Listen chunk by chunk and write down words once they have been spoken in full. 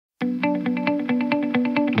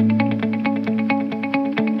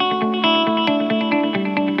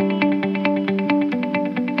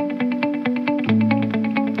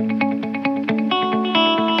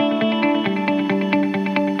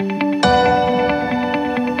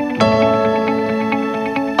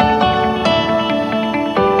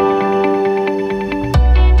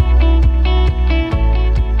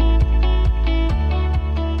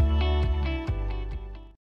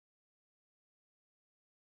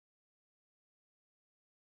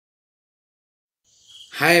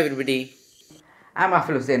Hi everybody. I'm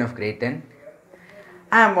Afil Hussain of Grade 10.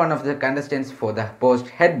 I am one of the contestants for the post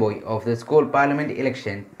head boy of the school parliament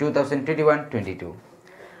election 2021-22.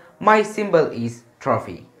 My symbol is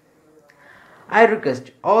trophy. I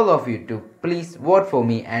request all of you to please vote for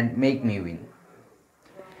me and make me win.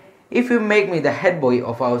 If you make me the head boy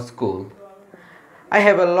of our school, I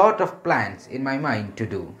have a lot of plans in my mind to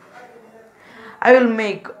do. I will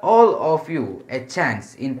make all of you a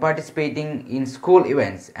chance in participating in school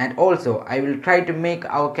events, and also I will try to make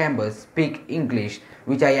our campus speak English,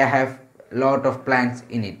 which I have a lot of plans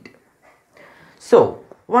in it. So,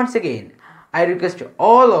 once again, I request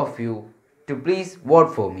all of you to please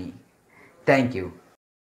vote for me. Thank you.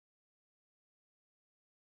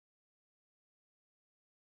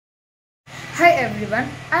 Hi everyone,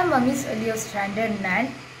 I'm Amis Ali of Standard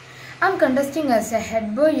 9. I'm contesting as a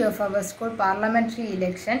head boy of our school parliamentary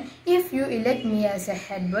election. If you elect me as a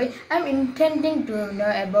head boy, I'm intending to know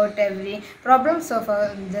about every problems of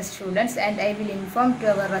the students and I will inform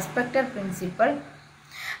to our respected principal.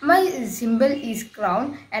 My symbol is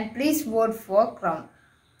crown and please vote for crown.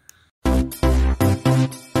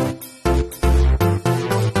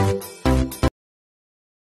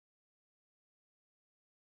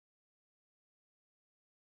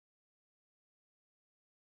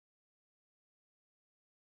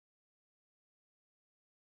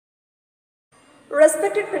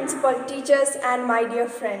 Respected principal, teachers and my dear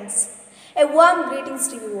friends, a warm greetings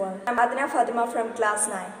to you all. I'm Adna Fatima from class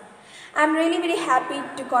 9. I'm really very happy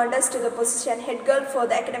to contest to the position head girl for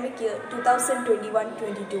the academic year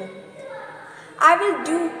 2021-22. I will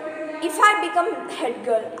do, if I become head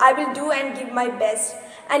girl, I will do and give my best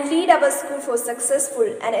and lead our school for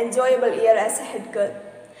successful and enjoyable year as a head girl.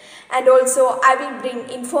 And also I will bring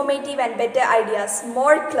informative and better ideas,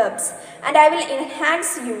 more clubs, and I will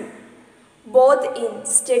enhance you both in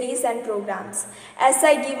studies and programs. As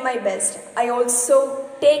I give my best, I also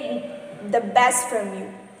take the best from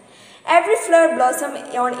you. Every flower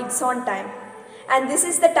blossoms on its own time, and this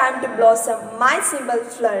is the time to blossom. My symbol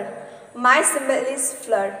flower. My symbol is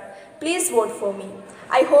flower. Please vote for me.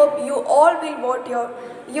 I hope you all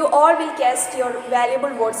will cast your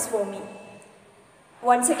valuable votes for me.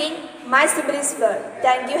 Once again, my symbol is flower.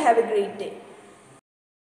 Thank you. Have a great day.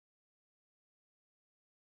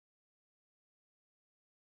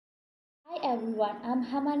 Hi everyone, I'm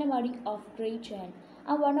Hamana Mari of Grade 10.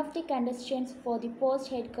 I'm one of the contestants for the post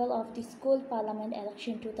head girl of the school parliament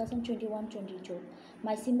election 2021-22.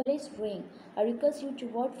 My symbol is ring. I request you to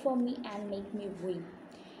vote for me and make me win.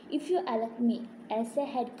 If you elect me as a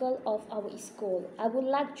head girl of our school, I would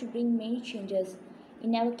like to bring many changes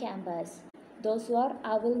in our campus. Those are,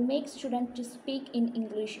 I will make students to speak in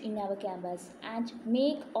English in our campus and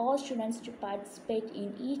make all students to participate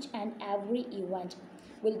in each and every event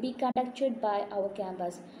will be conducted by our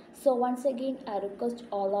campus. So once again, I request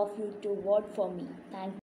all of you to vote for me.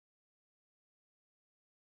 Thank you.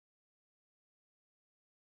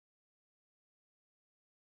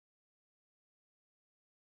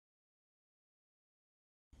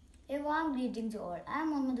 A warm greeting to all. I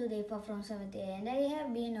am Mohammad Udaifa from 7th A and I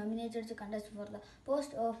have been nominated to contest for the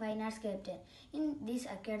post of Fine Arts Captain in this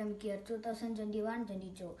academic year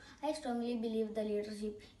 2021-22. I strongly believe the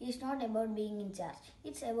leadership is not about being in charge.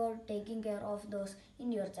 It's about taking care of those in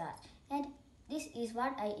your charge, and this is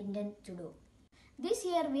what I intend to do. This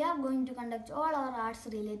year we are going to conduct all our arts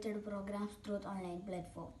related programs through online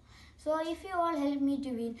platform. So if you all help me to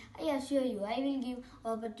win, I assure you I will give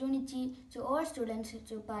opportunity to all students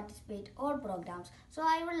to participate all programs. So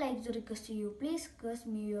I would like to request you, please cast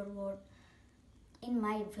me your vote in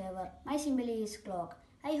my favor. My symbol is clock.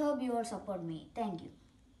 I hope you all support me. Thank you.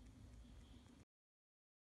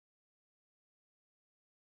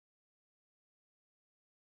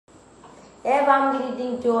 A warm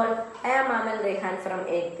greeting to all. I am Amal Rehan from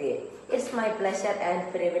 8th A. It's my pleasure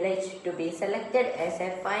and privilege to be selected as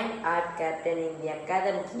a fine art captain in the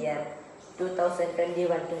academic year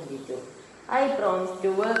 2021-22. I promise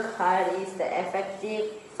to work hard as the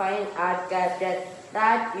effective fine art captain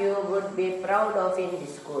that you would be proud of in the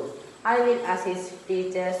school. I will assist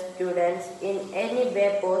teachers, students in any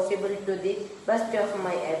way possible to the best of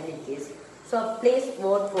my abilities. So please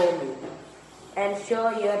vote for me and show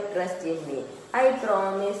your trust in me. I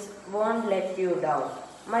promise won't let you down.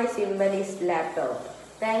 My symbol is laptop.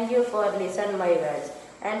 Thank you for listening my words.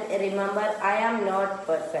 And remember, I am not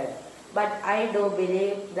perfect, but I do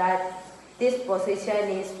believe that this position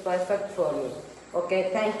is perfect for me.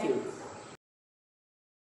 Okay, thank you.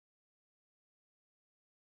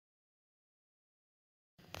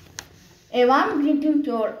 A warm greeting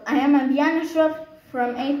to all. I am Abiyan Ashraf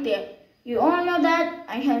from 8th year. You all know that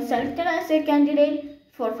I have selected as a candidate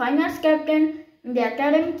for Fine Arts Captain in the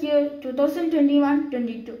academic year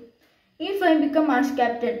 2021-22. If I become Arts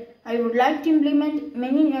Captain, I would like to implement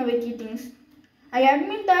many innovative things. I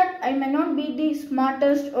admit that I may not be the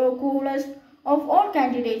smartest or coolest of all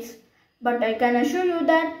candidates, but I can assure you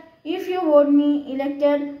that if you vote me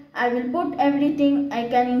elected, I will put everything I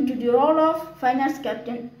can into the role of Fine Arts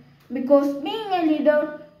Captain, because being a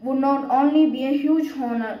leader would not only be a huge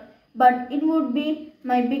honor, but it would be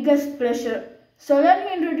my biggest pleasure. So let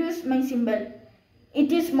me introduce my symbol.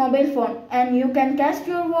 It is mobile phone and you can cast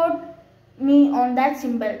your vote me on that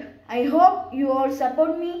symbol. I hope you all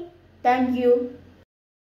support me. Thank you.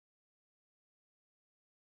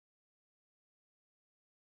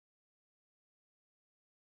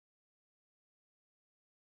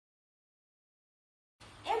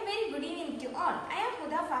 A very good evening to all. I am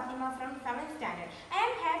Huda Fatima from 7th standard. I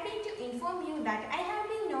am happy to inform you that I have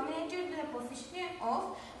been nominated to the position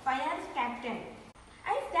of Fine Arts Captain.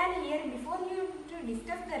 I stand here before you to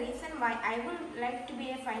discuss the reason why I would like to be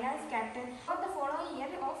a Fine Arts Captain for the following year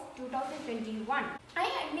of 2021. I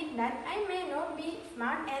admit that I may not be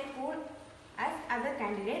smart and cool as other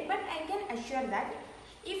candidates, but I can assure that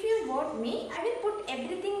if you vote me, I will put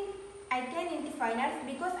everything I can into Fine Arts,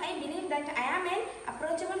 because I believe that I am an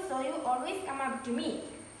approachable, so you always come up to me.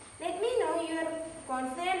 Let me know your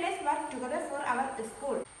concern. Let's work together for our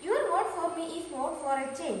school. Your vote for me is vote for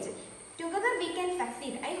a change. Together we can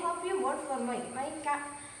succeed. I hope you vote for me. My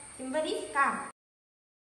symbol is car.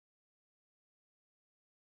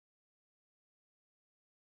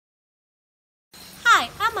 Hi,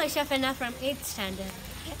 I'm Aisha Fenna from 8th standard.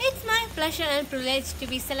 It's my pleasure and privilege to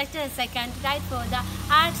be selected as a candidate for the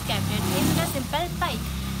Arts Captain in the Simple Bike.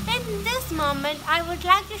 In this moment, I would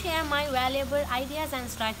like to share my valuable ideas and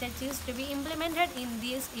strategies to be implemented in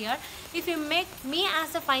this year if you make me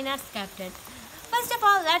as a Fine Arts Captain. First of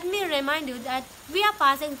all, let me remind you that we are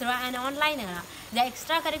passing through an online era. The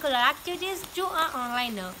extracurricular activities too are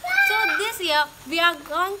online now. So this year, we are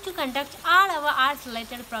going to conduct all our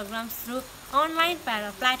arts-related programs through online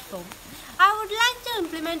platform. I would like to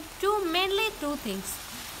implement mainly two things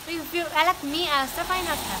if you elect me as the Fine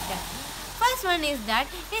Arts Captain. First one is that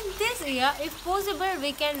in this year, if possible,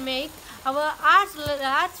 we can make our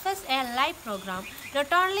Arts Fest a live program.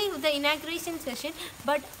 Not only the inauguration session,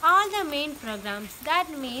 but all the main programs. That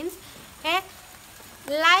means a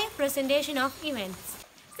live presentation of events.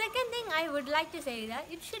 Second thing I would like to say is that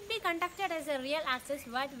it should be conducted as a real access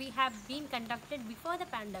what we have been conducted before the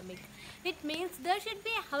pandemic. It means there should be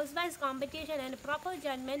a house-wise competition and proper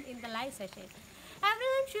judgment in the live session.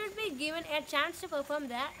 Everyone should be given a chance to perform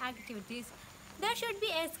their activities. There should be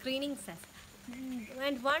a screening session.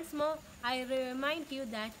 And once more, I remind you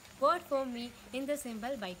that vote for me in the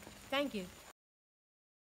Simple Bike. Thank you.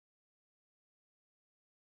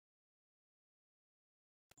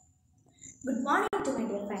 Good morning to my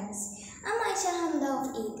dear friends. I'm Aisha Hamda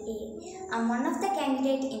of 8A. I'm one of the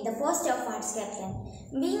candidates in the post of Arts Captain.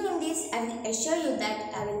 Being in this, I will assure you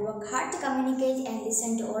that I will work hard to communicate and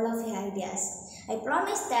listen to all of your ideas. I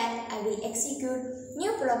promise that I will execute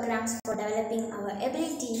new programs for developing our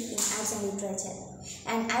ability in arts and literature.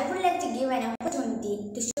 And I would like to give an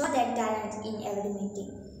opportunity to show that talent in every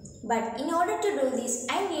meeting. But in order to do this,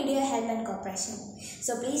 I need your help and cooperation.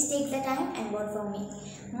 So please take the time and vote for me.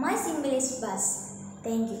 My symbol is bus.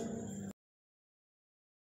 Thank you.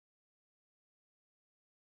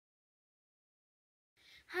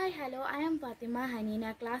 Hi, hello, I am Fatima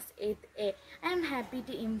Hanina, class 8A. I am happy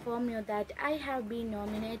to inform you that I have been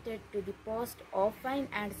nominated to the post of Fine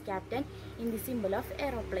Arts Captain in the symbol of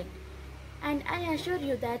aeroplane. And I assure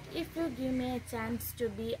you that if you give me a chance to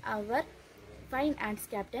be our Fine Arts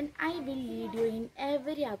Captain, I will lead you in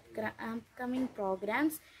every upcoming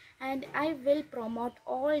programs, and I will promote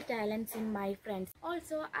all talents in my friends.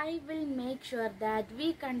 Also, I will make sure that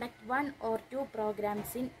we conduct 1 or 2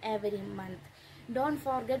 programs in every month. Don't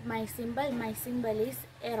forget my symbol. My symbol is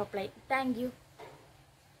aeroplane. Thank you.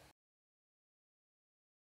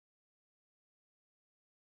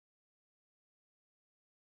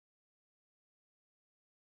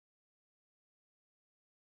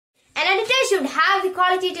 An editor should have the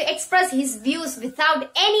quality to express his views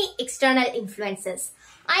without any external influences.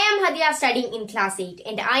 I am Hadia, studying in class 8,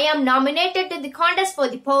 and I am nominated to the contest for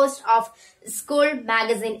the post of school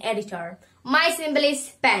magazine editor. My symbol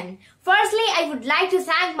is pen. Firstly, I would like to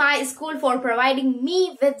thank my school for providing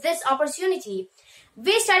me with this opportunity.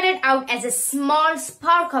 We started out as a small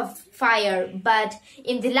spark of fire, but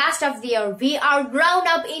in the last of the year, we are grown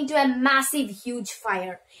up into a massive, huge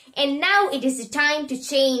fire. And now it is the time to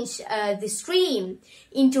change the stream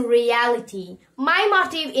into reality. My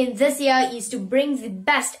motive in this year is to bring the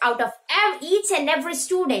best out of each and every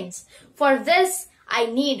student. For this, I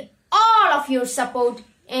need all of your support,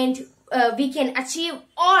 and we can achieve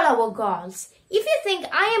all our goals. If you think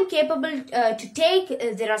I am capable to take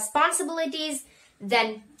the responsibilities,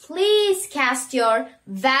 then please cast your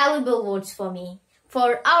valuable votes for me,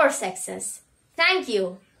 for our success. Thank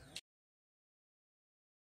you.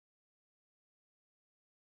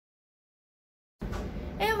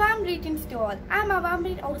 A warm greetings to all. I am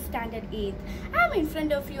Avamrit of Standard 8. I am in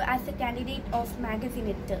front of you as a candidate of magazine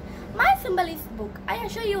editor. My symbol is book. I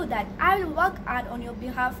assure you that I will work hard on your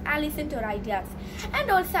behalf and listen to your ideas.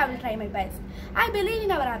 And also I will try my best. I believe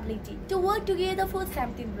in our ability to work together for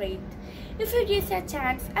something great. If you give a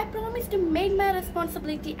chance, I promise to make my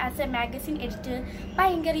responsibility as a magazine editor by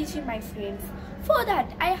encouraging my friends. For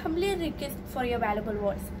that, I humbly request for your valuable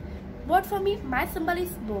votes. Vote for me. My symbol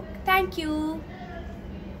is book. Thank you.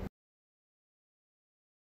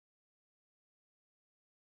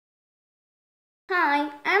 Hi,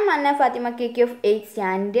 I'm Anna Fatima KK of 8th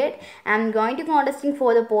standard. I'm going to contesting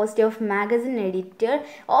for the post of magazine editor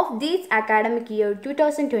of this academic year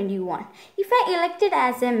 2021. If I elected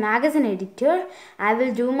as a magazine editor, I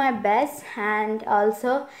will do my best, and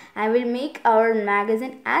also I will make our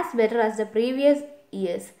magazine as better as the previous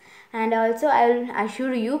years. And also I will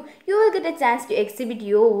assure you, you will get a chance to exhibit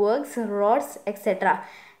your works, rods, etc.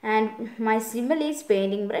 And my symbol is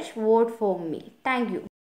painting brush. Vote for me. Thank you.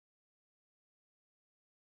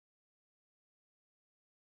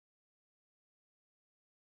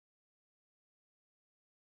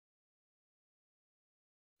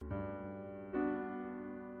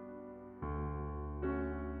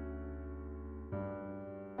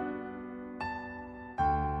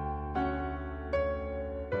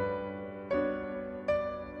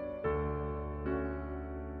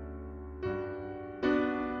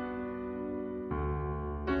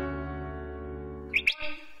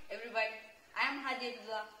 Everybody, I am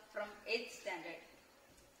Hadidullah from 8th standard.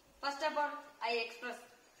 First of all, I express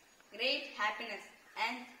great happiness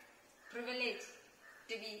and privilege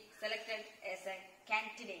to be selected as a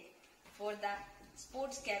candidate for the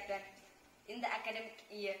sports captain in the academic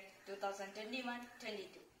year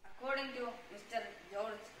 2021-22. According to Mr.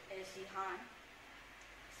 George A. Sheehan,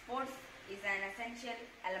 sports is an essential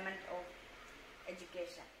element of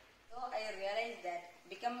education. So I realized that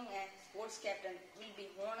becoming a sports captain will be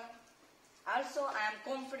honor. Also, I am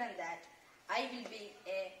confident that I will be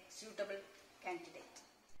a suitable candidate.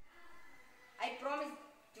 I promise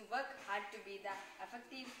to work hard to be the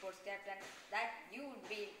effective sports captain that you would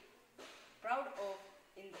be proud of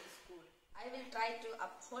in the school. I will try to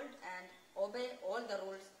uphold and obey all the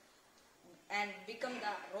rules and become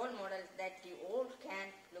the role model that you all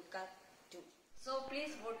can look up to. So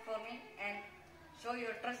please vote for me and show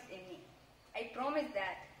your trust in me. I promise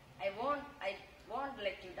that I won't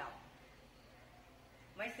let you down.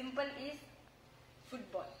 My symbol is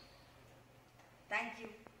football. Thank you.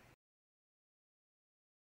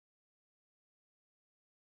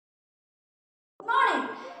 Good morning.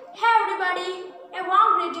 Hey everybody. A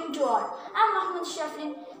warm greeting to all. I'm Mohammed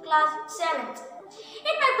Shafin, class 7th.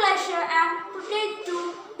 It's my pleasure and privilege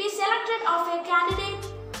to be selected of a candidate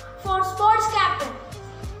for sports captain.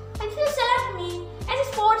 If you select me as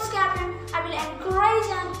a sports captain, I will encourage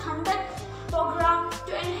and conduct programs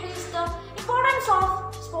to enhance the importance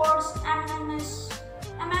of sports and MMS.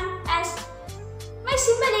 My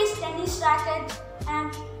symbol is tennis racket,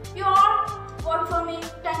 and you all vote for me.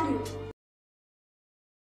 Thank you.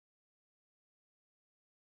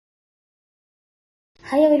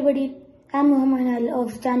 Hi everybody, I'm Muhammad Al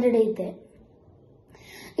of Standard 8.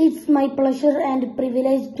 It's my pleasure and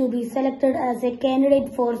privilege to be selected as a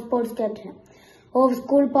candidate for sports captain of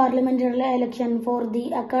school parliamentary election for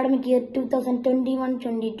the academic year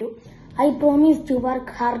 2021-22. I promise to work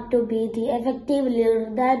hard to be the effective leader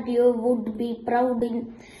that you would be proud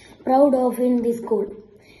of in the school.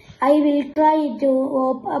 I will try to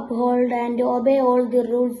uphold and obey all the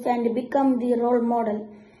rules and become the role model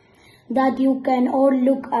that you can all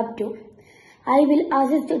look up to. I will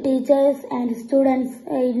assist teachers and students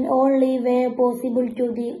in only way possible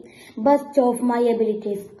to the best of my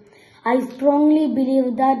abilities. I strongly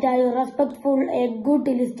believe that I am respectful, a good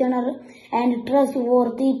listener and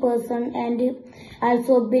trustworthy person, and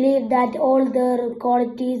also believe that all the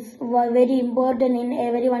qualities were very important in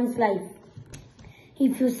everyone's life.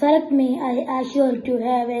 If you select me, I assure to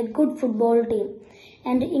have a good football team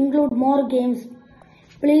and include more games.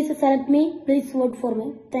 Please select me. Please vote for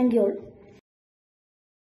me. Thank you all.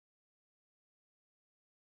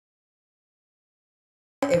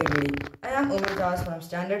 Hi everybody, I am Markaz from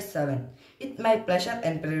Standard 7. It's my pleasure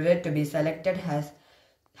and privilege to be selected as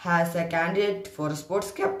a candidate for sports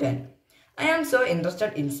captain. I am so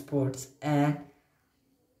interested in sports, and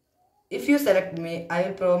if you select me, I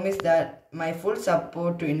will promise that my full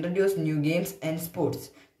support to introduce new games and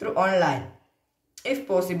sports through online. If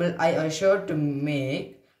possible, I assure to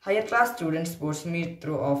make higher class students sports meet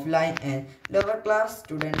through offline and lower class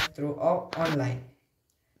students through online.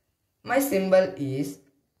 My symbol is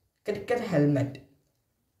cricket helmet.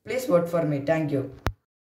 Please vote for me. Thank you.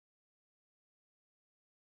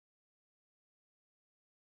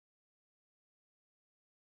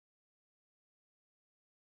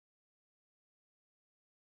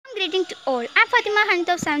 Greeting to all. I'm Fatima Hanit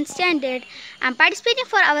of 7th Standard. I'm participating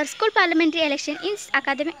for our school parliamentary election in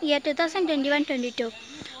academic year 2021-22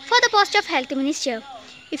 for the post of Health Minister.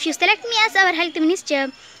 If you select me as our Health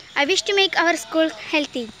Minister, I wish to make our school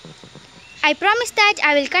healthy. I promise that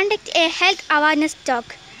I will conduct a health awareness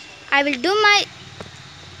talk. I will do my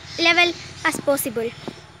level as possible.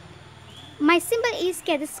 My symbol is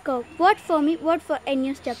stethoscope. Vote for me, vote for a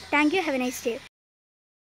new step. Thank you, have a nice day.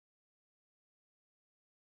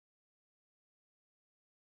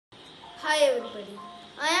 Hi everybody,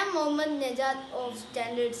 I am Mohammad Najat of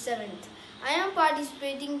Standard 7th. I am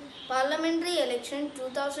participating Parliamentary Election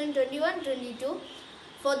 2021-22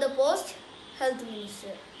 for the post Health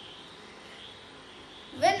Minister.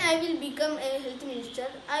 When I will become a Health Minister,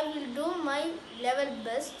 I will do my level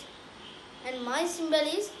best and my symbol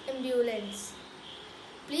is ambulance.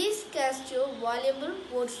 Please cast your valuable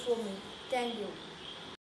votes for me. Thank you.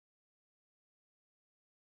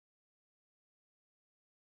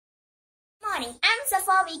 Morning, I'm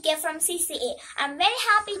Safa VK from CCA. I'm very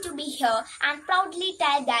happy to be here and proudly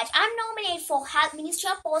tell that I'm nominated for Health Minister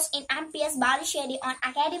post in MPS Balussery on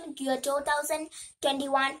academic year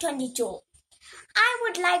 2021-22. I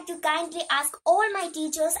would like to kindly ask all my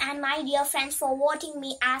teachers and my dear friends for voting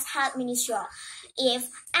me as Health Minister. If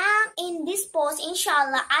I am in this post,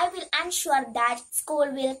 inshallah, I will ensure that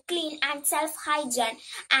school will clean and self-hygiene,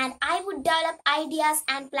 and I would develop ideas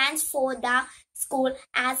and plans for the school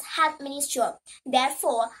as Health Minister.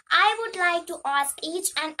 Therefore, I would like to ask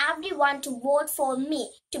each and everyone to vote for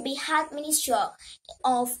me to be Health Minister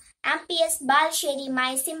of MPS Balussery.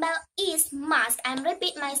 My symbol is mask. And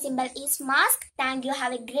repeat, my symbol is mask. Thank you.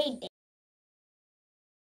 Have a great day.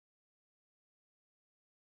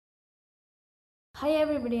 Hi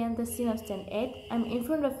everybody, I'm the senior of Stand 8. I'm in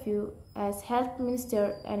front of you as Health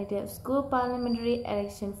Minister and it is school parliamentary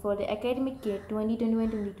election for the academic year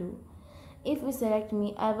 2021-22. If you select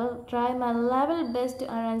me, I will try my level best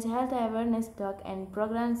to arrange health awareness talk and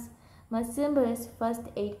programs. My symbol is first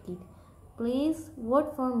aid kit. Please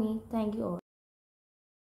vote for me. Thank you all.